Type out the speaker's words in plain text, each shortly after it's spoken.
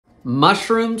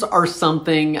Mushrooms are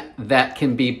something that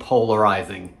can be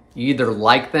polarizing. You either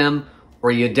like them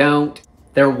or you don't.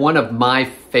 They're one of my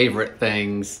favorite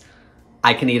things.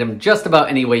 I can eat them just about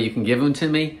any way you can give them to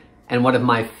me. And one of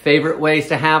my favorite ways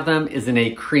to have them is in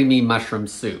a creamy mushroom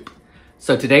soup.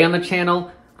 So today on the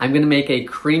channel, I'm gonna make a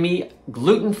creamy,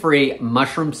 gluten-free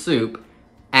mushroom soup.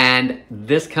 And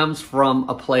this comes from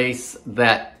a place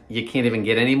that you can't even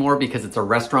get anymore because it's a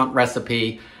restaurant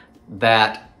recipe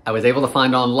that I was able to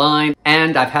find online,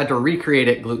 and I've had to recreate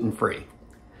it gluten-free.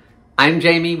 I'm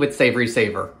Jamie with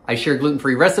SavorySaver. I share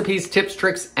gluten-free recipes, tips,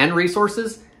 tricks, and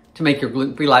resources to make your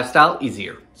gluten-free lifestyle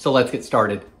easier. So let's get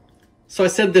started. So I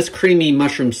said this creamy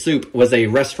mushroom soup was a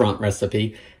restaurant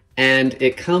recipe, and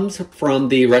it comes from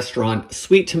the restaurant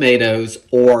Sweet Tomatoes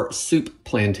or Soup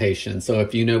Plantation. So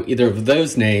if you know either of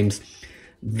those names,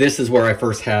 this is where I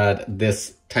first had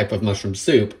this type of mushroom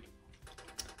soup.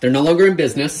 They're no longer in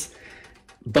business,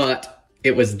 but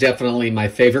it was definitely my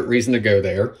favorite reason to go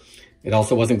there. It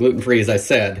also wasn't gluten-free, as I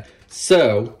said.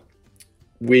 So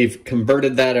we've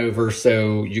converted that over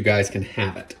so you guys can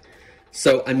have it.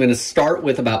 So I'm gonna start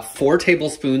with about 4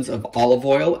 tablespoons of olive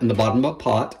oil in the bottom of a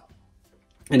pot.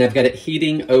 And I've got it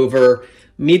heating over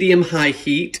medium-high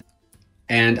heat.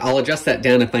 And I'll adjust that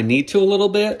down if I need to a little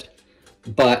bit,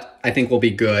 but I think we'll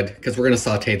be good because we're gonna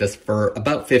saute this for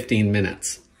about 15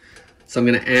 minutes. So I'm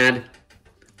gonna add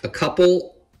a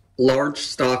couple large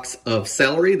stalks of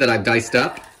celery that I've diced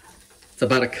up. It's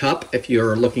about a cup if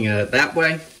you're looking at it that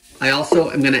way. I also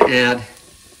am gonna add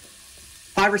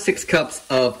 5 or 6 cups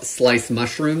of sliced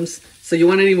mushrooms. So you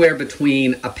want anywhere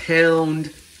between a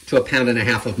pound to a pound and a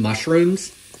half of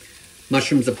mushrooms.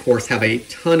 Mushrooms, of course, have a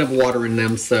ton of water in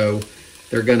them, so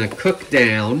they're gonna cook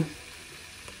down.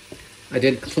 I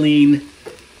did clean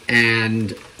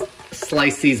and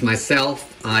slice these myself.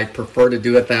 I prefer to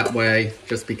do it that way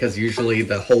just because usually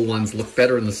the whole ones look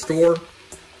better in the store.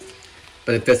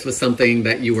 But if this was something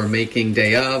that you were making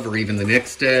day of or even the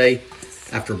next day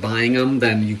after buying them,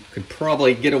 then you could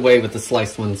probably get away with the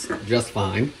sliced ones just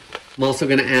fine. I'm also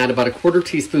gonna add about a 1/4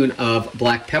 teaspoon of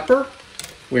black pepper.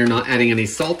 We're not adding any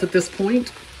salt at this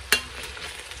point.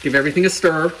 Give everything a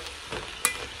stir.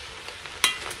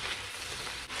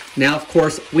 Now, of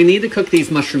course, we need to cook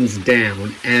these mushrooms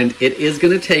down, and it is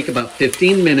gonna take about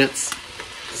 15 minutes.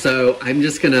 So I'm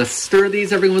just gonna stir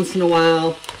these every once in a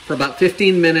while for about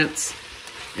 15 minutes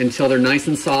until they're nice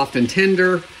and soft and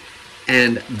tender,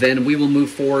 and then we will move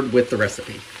forward with the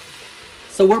recipe.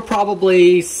 So we're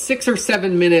probably 6 or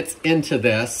 7 minutes into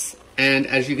this, and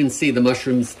as you can see, the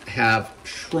mushrooms have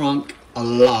shrunk a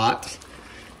lot,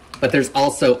 but there's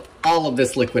also all of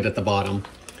this liquid at the bottom.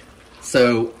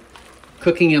 So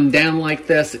cooking them down like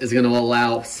this is going to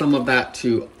allow some of that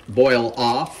to boil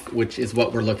off, which is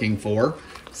what we're looking for.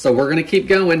 So we're going to keep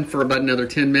going for about another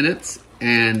 10 minutes,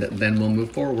 and then we'll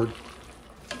move forward.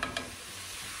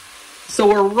 So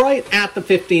we're right at the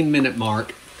 15-minute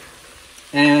mark,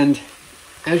 and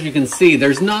as you can see,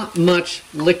 there's not much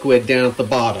liquid down at the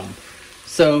bottom.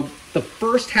 So the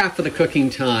first half of the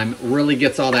cooking time really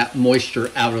gets all that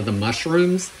moisture out of the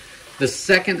mushrooms. The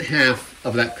second half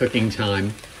of that cooking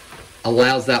time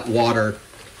allows that water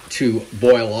to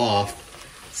boil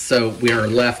off, so we are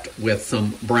left with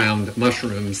some browned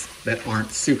mushrooms that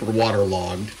aren't super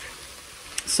waterlogged.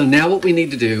 So now what we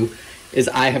need to do is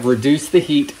I have reduced the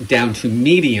heat down to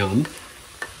medium,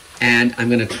 and I'm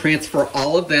gonna transfer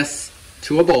all of this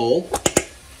to a bowl.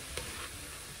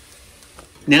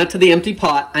 Now to the empty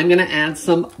pot, I'm gonna add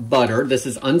some butter. This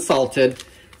is unsalted,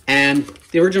 and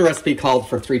the original recipe called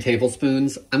for 3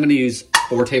 tablespoons. I'm gonna use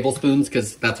 4 tablespoons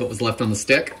because that's what was left on the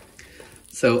stick.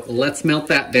 So let's melt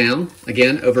that down,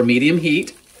 again, over medium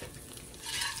heat.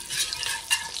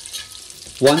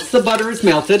 Once the butter is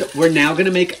melted, we're now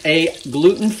gonna make a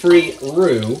gluten-free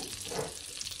roux.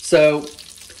 So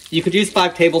you could use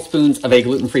 5 tablespoons of a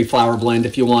gluten-free flour blend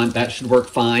if you want. That should work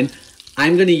fine.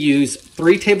 I'm gonna use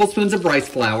 3 tablespoons of rice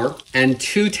flour and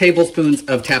 2 tablespoons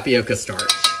of tapioca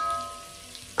starch.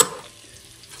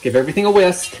 Give everything a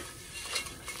whisk.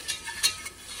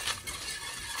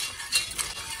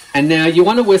 And now you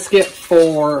want to whisk it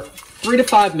for 3 to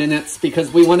 5 minutes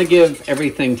because we want to give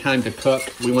everything time to cook.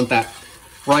 We want that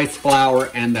rice flour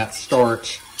and that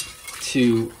starch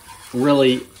to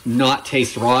really not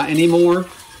taste raw anymore.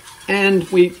 And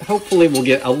we hopefully will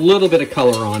get a little bit of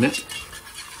color on it.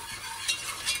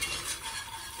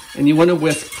 And you want to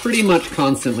whisk pretty much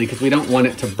constantly because we don't want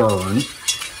it to burn.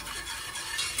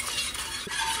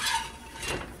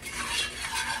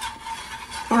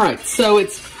 All right, so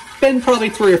it's been probably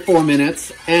 3 or 4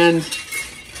 minutes, and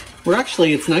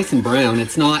it's nice and brown.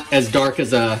 It's not as dark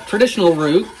as a traditional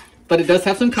roux, but it does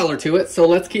have some color to it, so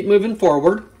let's keep moving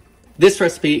forward. This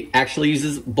recipe actually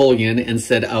uses bouillon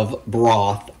instead of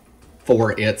broth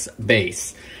for its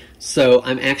base. So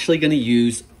I'm actually going to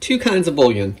use two kinds of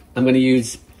bouillon. I'm going to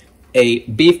use a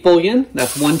beef bouillon,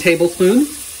 that's 1 tablespoon,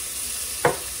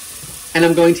 and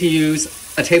I'm going to use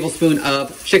a tablespoon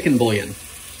of chicken bouillon.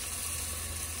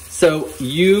 So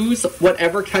use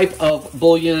whatever type of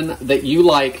bouillon that you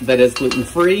like that is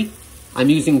gluten-free.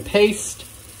 I'm using paste,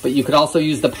 but you could also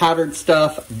use the powdered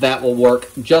stuff. That will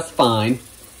work just fine.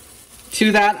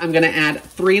 To that, I'm going to add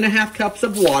 3.5 cups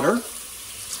of water.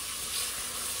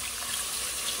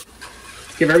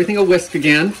 Give everything a whisk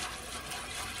again.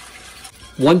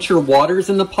 Once your water's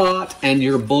in the pot and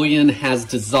your bouillon has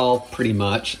dissolved pretty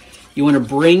much, you want to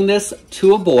bring this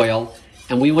to a boil,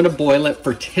 and we want to boil it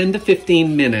for 10 to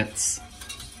 15 minutes.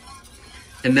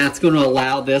 And that's going to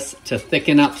allow this to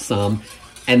thicken up some.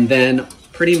 And then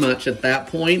pretty much at that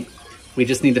point, we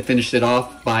just need to finish it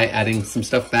off by adding some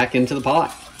stuff back into the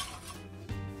pot.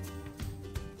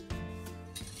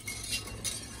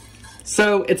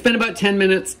 So it's been about 10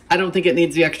 minutes. I don't think it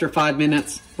needs the extra 5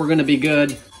 minutes. We're gonna be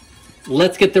good.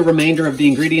 Let's get the remainder of the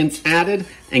ingredients added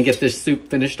and get this soup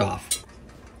finished off.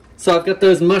 So I've got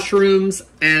those mushrooms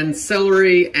and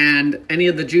celery and any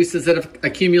of the juices that have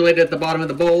accumulated at the bottom of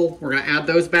the bowl. We're gonna add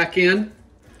those back in.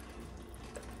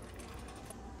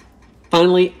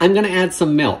 Finally, I'm gonna add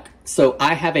some milk. So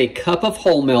I have a cup of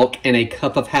whole milk and a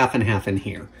cup of half and half in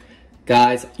here.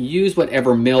 Guys, use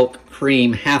whatever milk,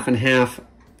 cream, half and half.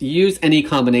 Use any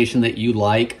combination that you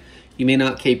like. You may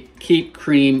not keep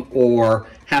cream or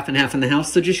half and half in the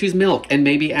house, so just use milk and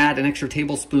maybe add an extra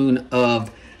tablespoon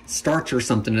of starch or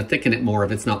something to thicken it more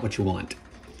if it's not what you want.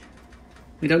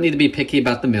 We don't need to be picky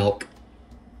about the milk.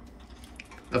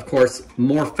 Of course,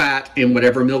 more fat in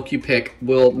whatever milk you pick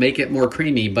will make it more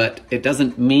creamy, but it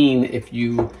doesn't mean if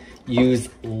you use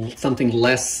something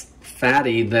less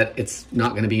fatty that it's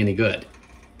not going to be any good.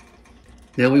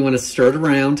 Now we want to stir it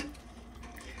around.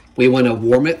 We want to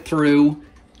warm it through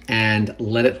and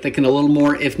let it thicken a little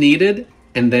more if needed,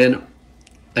 and then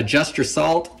adjust your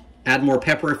salt, add more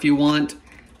pepper if you want,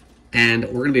 and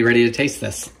we're gonna be ready to taste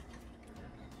this.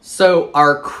 So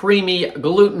our creamy,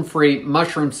 gluten-free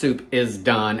mushroom soup is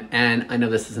done, and I know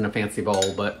this isn't a fancy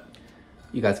bowl, but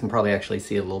you guys can probably actually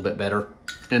see it a little bit better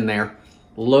in there.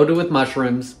 Loaded with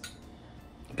mushrooms.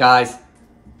 Guys,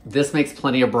 this makes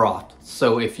plenty of broth.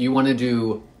 So if you want to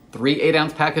do 3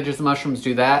 8-ounce packages of mushrooms,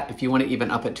 do that. If you want to even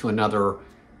up it to another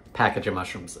package of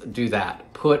mushrooms, do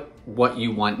that. Put what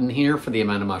you want in here for the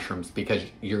amount of mushrooms because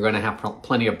you're going to have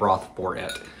plenty of broth for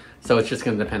it. So it's just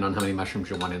going to depend on how many mushrooms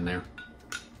you want in there.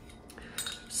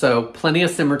 So plenty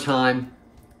of simmer time.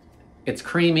 It's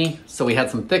creamy. So we had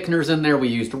some thickeners in there. We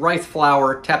used rice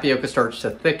flour, tapioca starch to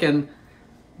thicken.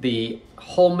 The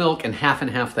whole milk and half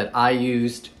that I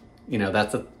used, you know,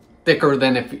 that's a thicker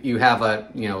than if you have a,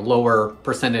 you know, lower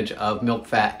percentage of milk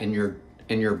fat in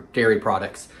your dairy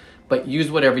products. But use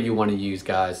whatever you want to use,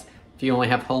 guys. If you only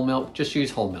have whole milk, just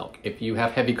use whole milk. If you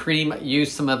have heavy cream,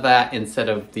 use some of that instead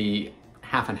of the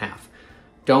half and half.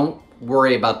 Don't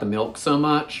worry about the milk so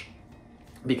much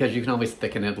because you can always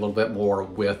thicken it a little bit more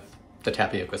with the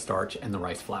tapioca starch and the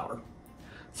rice flour.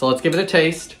 So let's give it a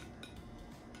taste.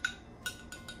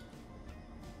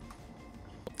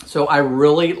 So I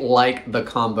really like the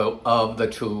combo of the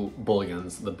two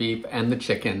bouillons, the beef and the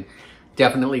chicken.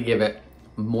 Definitely give it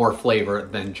more flavor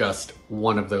than just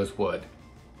one of those would.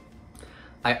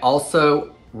 I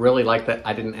also really like that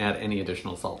I didn't add any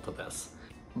additional salt to this.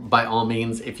 By all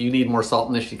means, if you need more salt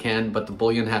in this, you can, but the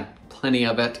bouillon had plenty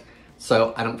of it,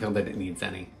 so I don't feel that it needs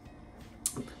any.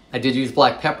 I did use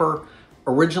black pepper.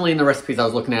 Originally in the recipes I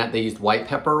was looking at, they used white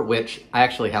pepper, which I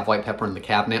actually have white pepper in the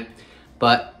cabinet.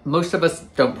 But most of us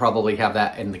don't probably have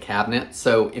that in the cabinet.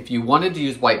 So if you wanted to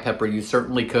use white pepper, you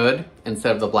certainly could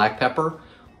instead of the black pepper.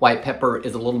 White pepper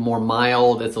is a little more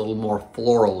mild. It's a little more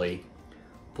florally.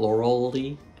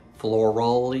 Florally?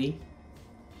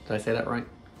 Did I say that right?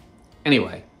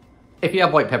 Anyway, if you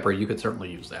have white pepper, you could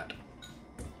certainly use that.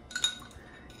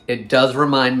 It does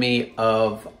remind me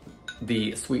of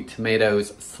the sweet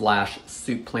tomatoes /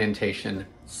 Soup Plantation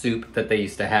soup that they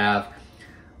used to have.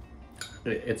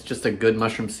 It's just a good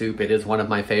mushroom soup. It is one of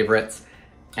my favorites,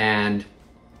 and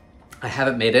I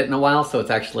haven't made it in a while, so it's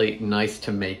actually nice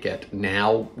to make it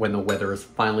now when the weather is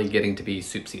finally getting to be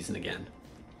soup season again.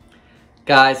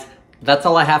 Guys, that's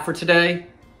all I have for today.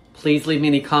 Please leave me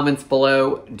any comments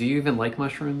below. Do you even like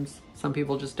mushrooms? Some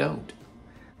people just don't.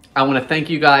 I want to thank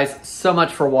you guys so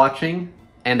much for watching,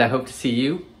 and I hope to see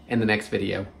you in the next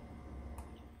video.